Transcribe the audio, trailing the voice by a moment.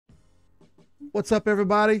What's up,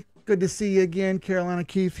 everybody? Good to see you again. Carolina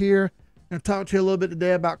Keith here. I'm going to talk to you a little bit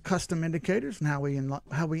today about custom indicators and how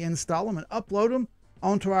we install them and upload them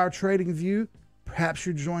onto our trading view. Perhaps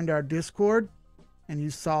you joined our Discord and you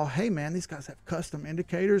saw, hey man, these guys have custom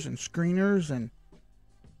indicators and screeners and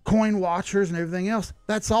coin watchers and everything else.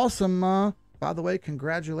 That's awesome. By the way,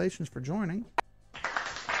 congratulations for joining.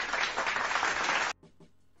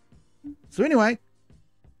 So anyway,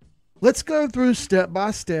 let's go through step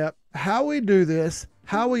by step how we do this,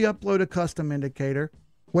 how we upload a custom indicator,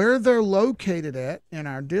 where they're located at in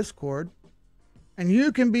our Discord, and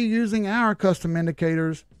you can be using our custom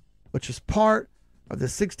indicators, which is part of the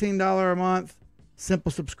 $16 a month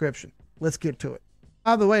simple subscription. Let's get to it.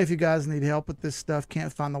 By the way, if you guys need help with this stuff,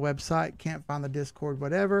 can't find the website, can't find the Discord,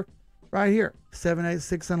 whatever, right here,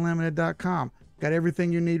 786unlimited.com. Got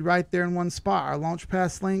everything you need right there in one spot. Our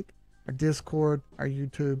Launchpass link, our Discord, our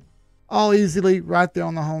YouTube, all easily right there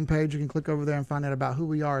on the home page. You can click over there and find out about who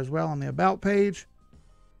we are as well on the About page.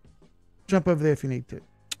 Jump over there if you need to.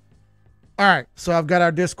 All right, so I've got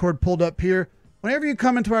our Discord pulled up here. Whenever you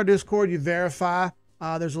come into our Discord, you verify.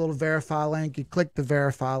 There's a little verify link. You click the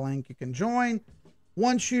verify link. You can join.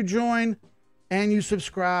 Once you join and you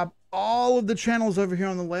subscribe, all of the channels over here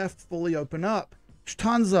on the left fully open up. There's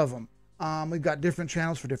tons of them. We've got different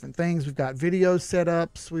channels for different things. We've got video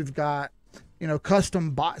setups. We've got,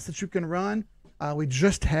 custom bots that you can run. We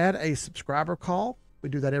just had a subscriber call. We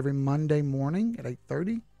do that every Monday morning at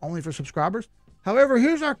 8:30, only for subscribers. However,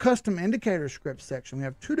 here's our custom indicator script section. We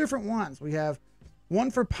have two different ones. We have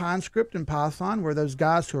one for PineScript and Python, where those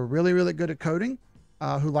guys who are really, really good at coding,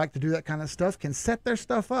 who like to do that kind of stuff, can set their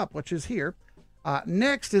stuff up, which is here.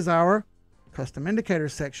 Next is our custom indicator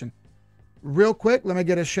section. Real quick, let me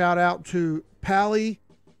get a shout out to Pally,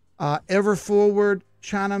 Everforward,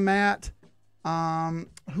 China Matt.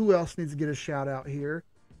 Who else needs to get a shout out here?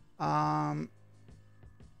 I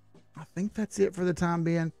think that's it for the time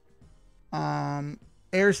being.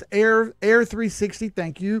 Air 360,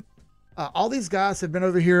 thank you. All these guys have been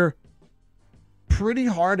over here pretty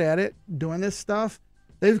hard at it, doing this stuff.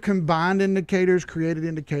 They've combined indicators, created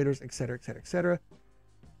indicators, etc., etc., etc.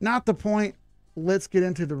 Not the point. Let's get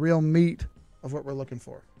into the real meat of what we're looking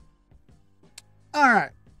for. All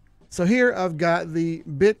right. So here I've got the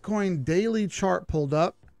Bitcoin daily chart pulled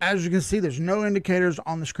up. As you can see, there's no indicators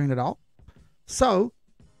on the screen at all. So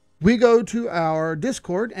we go to our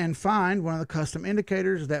Discord and find one of the custom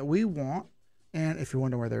indicators that we want. And if you're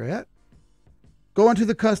wondering where they're at, go into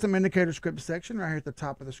the custom indicator script section right here at the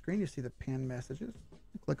top of the screen. You see the pinned messages.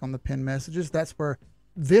 Click on the pinned messages. That's where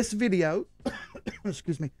this video,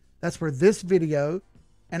 excuse me, that's where this video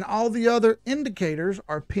and all the other indicators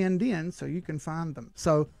are pinned in so you can find them.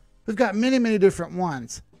 So we've got many, many different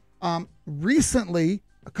ones. Recently,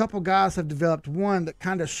 a couple guys have developed one that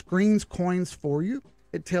kind of screens coins for you.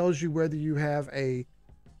 It tells you whether you have a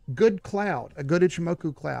good cloud, a good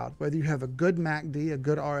Ichimoku cloud, whether you have a good MACD, a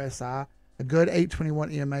good RSI, a good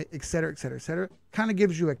 821 EMA, et cetera, et cetera, et cetera. Kind of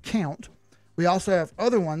gives you a count. We also have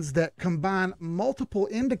other ones that combine multiple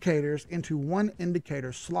indicators into one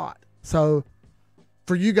indicator slot. So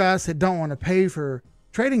for you guys that don't want to pay for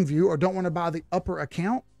TradingView or don't want to buy the upper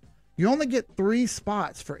account, you only get 3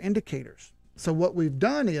 spots for indicators. So what we've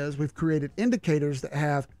done is we've created indicators that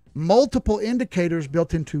have multiple indicators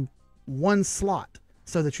built into one slot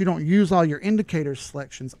so that you don't use all your indicator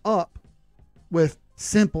selections up with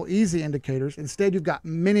simple, easy indicators. Instead, you've got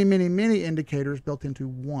many, many, many indicators built into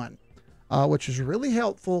one, which is really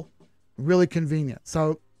helpful, really convenient.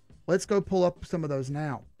 So let's go pull up some of those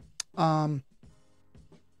now. I'm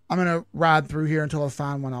going to ride through here until I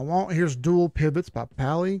find one I want. Here's Dual Pivots by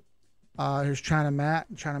Pally. Here's China Matt.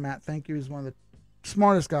 China Matt, thank you. He's one of the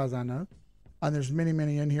smartest guys I know. And there's many,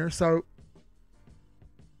 many in here. So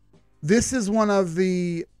this is one of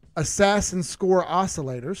the assassin score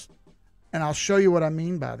oscillators. And I'll show you what I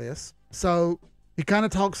mean by this. So he kind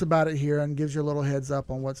of talks about it here and gives you a little heads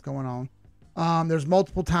up on what's going on. There's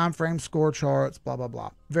multiple time frame score charts, blah, blah,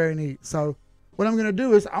 blah. Very neat. So what I'm going to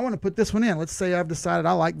do is I want to put this one in. Let's say I've decided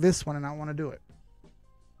I like this one and I want to do it.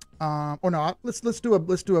 Or no, let's do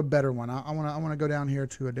a better one. I want to go down here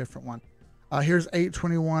to a different one. Here's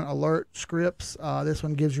 821 alert scripts. This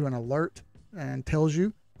one gives you an alert and tells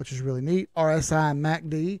you, which is really neat. RSI and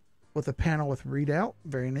MACD with a panel with readout.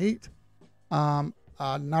 Very neat.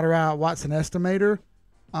 Nadaraya Watson estimator.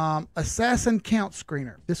 Assassin count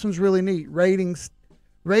screener. This one's really neat.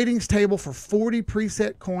 Ratings table for 40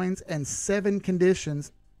 preset coins and 7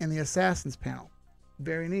 conditions in the assassins panel.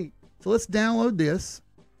 Very neat. So let's download this.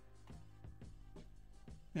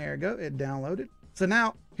 There we go. It downloaded. So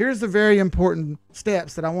now here's the very important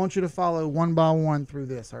steps that I want you to follow one by one through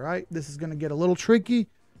this. All right. This is going to get a little tricky,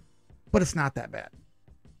 but it's not that bad.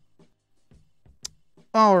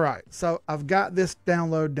 All right. So I've got this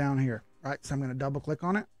download down here. Right. So I'm going to double click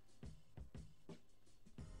on it.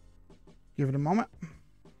 Give it a moment.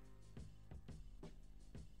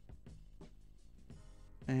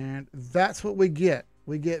 And that's what we get.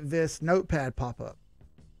 We get this notepad pop up.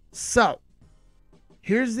 So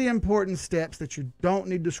here's the important steps that you don't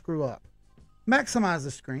need to screw up. Maximize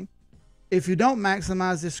the screen. If you don't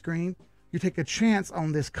maximize this screen, you take a chance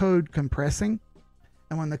on this code compressing.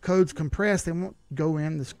 And when the code's compressed, they won't go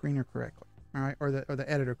in the screener correctly. All right, or the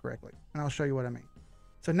editor correctly. And I'll show you what I mean.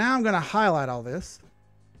 So now I'm going to highlight all this.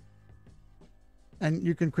 And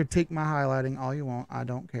you can critique my highlighting all you want. I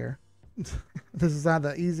don't care. This is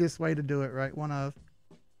the easiest way to do it, right? One of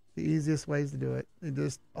the easiest ways to do it. You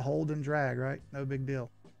just hold and drag, right? No big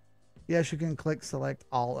deal. Yes, you can click select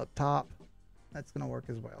all up top. That's going to work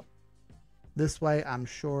as well. This way, I'm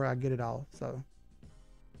sure I get it all. So,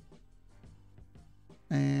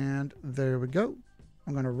 and there we go.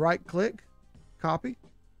 I'm going to right click, copy.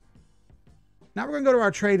 Now we're going to go to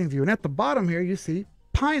our trading view. And at the bottom here, you see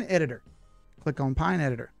Pine Editor. Click on Pine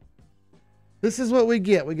Editor. This is what we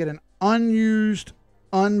get. We get an unused,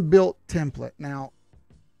 unbuilt template. Now,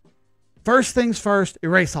 first things first,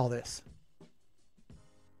 erase all this.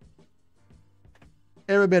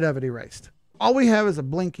 Every bit of it erased. All we have is a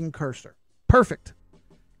blinking cursor. Perfect.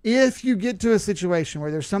 If you get to a situation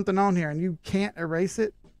where there's something on here and you can't erase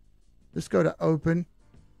it, just go to Open,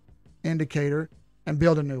 Indicator, and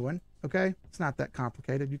build a new one. Okay? It's not that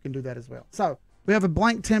complicated. You can do that as well. So, we have a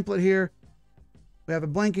blank template here. We have a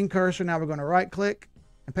blinking cursor. Now we're going to right click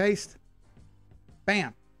and paste.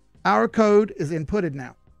 Bam. Our code is inputted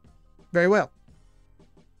now. Very well.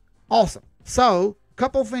 Awesome. So, a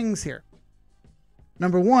couple things here.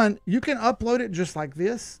 Number one, you can upload it just like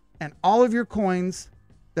this, and all of your coins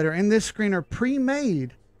that are in this screener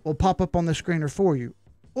pre-made will pop up on the screener for you.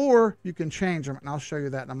 Or you can change them, and I'll show you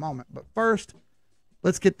that in a moment. But first,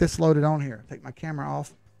 let's get this loaded on here. Take my camera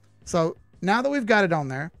off. So, now that we've got it on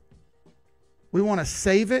there, we want to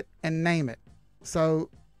save it and name it. So,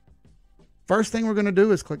 first thing we're going to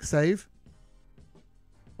do is click Save.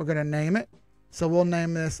 We're going to name it. So we'll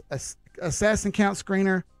name this Assassin Count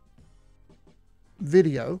Screener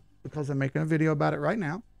Video because I'm making a video about it right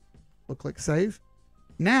now. We'll click Save.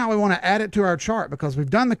 Now we want to add it to our chart because we've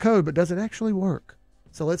done the code, but does it actually work?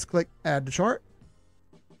 So let's click Add to Chart.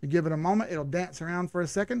 You give it a moment. It'll dance around for a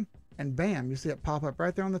second. And bam, you see it pop up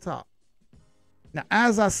right there on the top. Now,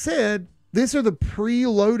 as I said, these are the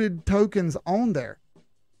preloaded tokens on there.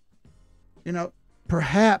 You know,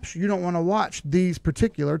 perhaps you don't want to watch these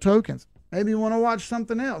particular tokens. Maybe you want to watch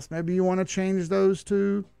something else. Maybe you want to change those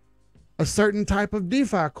to a certain type of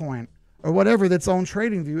DeFi coin or whatever that's on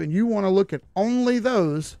TradingView, and you want to look at only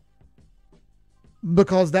those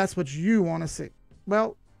because that's what you want to see.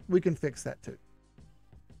 Well, we can fix that too.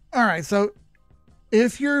 All right, so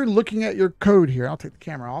if you're looking at your code here, I'll take the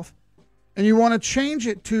camera off, and you want to change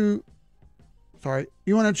it to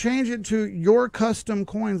your custom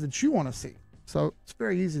coins that you want to see. So it's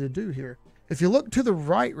very easy to do here. If you look to the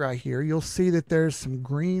right here, you'll see that there's some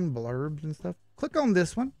green blurbs and stuff. Click on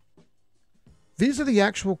this one. These are the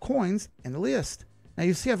actual coins in the list. Now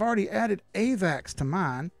you see I've already added AVAX to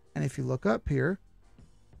mine. And if you look up here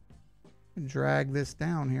and drag this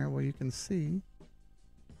down here where you can see.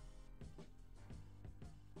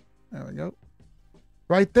 There we go.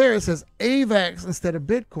 Right there it says AVAX instead of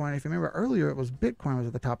Bitcoin. If you remember earlier, it was Bitcoin was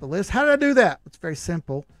at the top of the list. How did I do that? It's very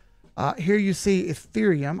simple. Here you see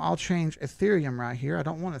Ethereum. I'll change Ethereum right here. I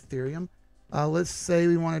don't want Ethereum. Let's say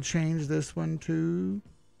we want to change this one to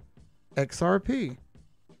XRP.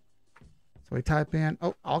 So we type in,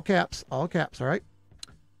 all caps, all right?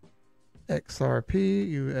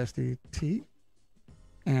 XRP, USDT,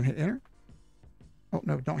 and hit enter. Oh,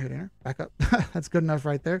 no, don't hit enter. Back up. That's good enough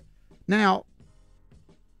right there. Now,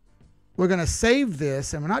 we're going to save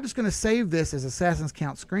this, and we're not just going to save this as Assassin's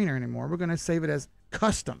Count Screener anymore. We're going to save it as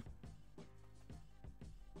custom.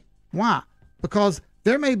 Why? Because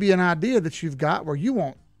there may be an idea that you've got where you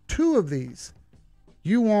want two of these.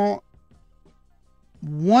 You want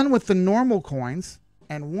one with the normal coins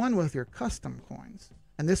and one with your custom coins.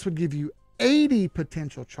 And this would give you 80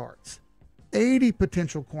 potential charts, 80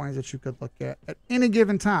 potential coins that you could look at any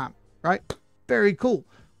given time, right? Very cool.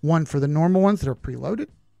 One for the normal ones that are preloaded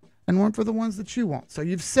and one for the ones that you want. So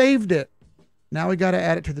you've saved it. Now we got to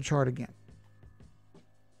add it to the chart again.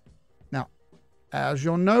 Now, as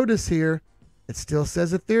you'll notice here, it still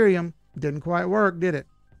says Ethereum. Didn't quite work, did it?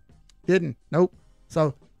 Didn't. Nope.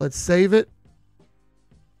 So let's save it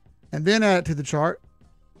and then add it to the chart,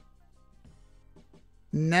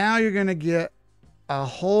 now you're going to get a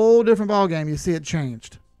whole different ball game. You see it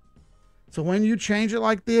changed. So when you change it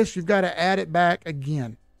like this, you've got to add it back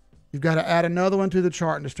again. You've got to add another one to the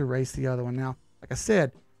chart and just erase the other one. Now, like I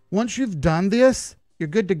said, once you've done this, you're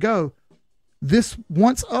good to go. This,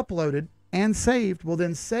 once uploaded and saved, will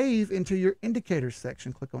then save into your indicators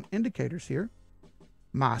section. Click on indicators here,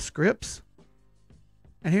 my scripts,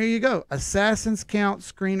 and here you go. Assassin's Count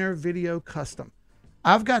Screener Video Custom.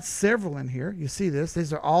 I've got several in here. You see this.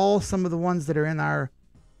 These are all some of the ones that are in our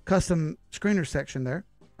custom screener section there,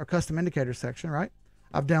 our custom indicator section, right?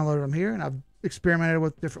 I've downloaded them here, and I've experimented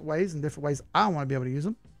with different ways and different ways I want to be able to use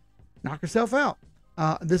them. Knock yourself out.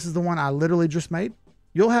 This is the one I literally just made.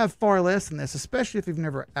 You'll have far less than this, especially if you've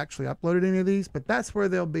never actually uploaded any of these, but that's where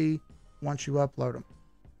they'll be once you upload them.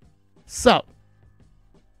 So,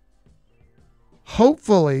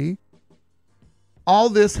 hopefully, all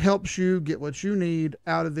this helps you get what you need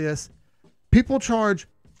out of this. People charge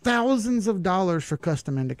thousands of dollars for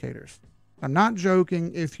custom indicators. I'm not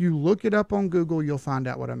joking. If you look it up on Google, you'll find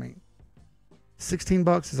out what I mean. 16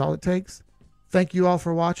 bucks is all it takes. Thank you all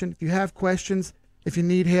for watching. If you have questions, if you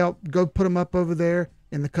need help, go put them up over there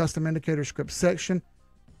in the custom indicator script section.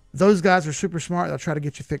 Those guys are super smart. They'll try to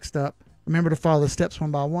get you fixed up. Remember to follow the steps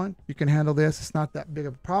one by one. You can handle this. It's not that big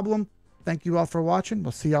of a problem. Thank you all for watching.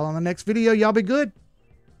 We'll see y'all on the next video. Y'all be good.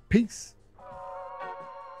 Peace.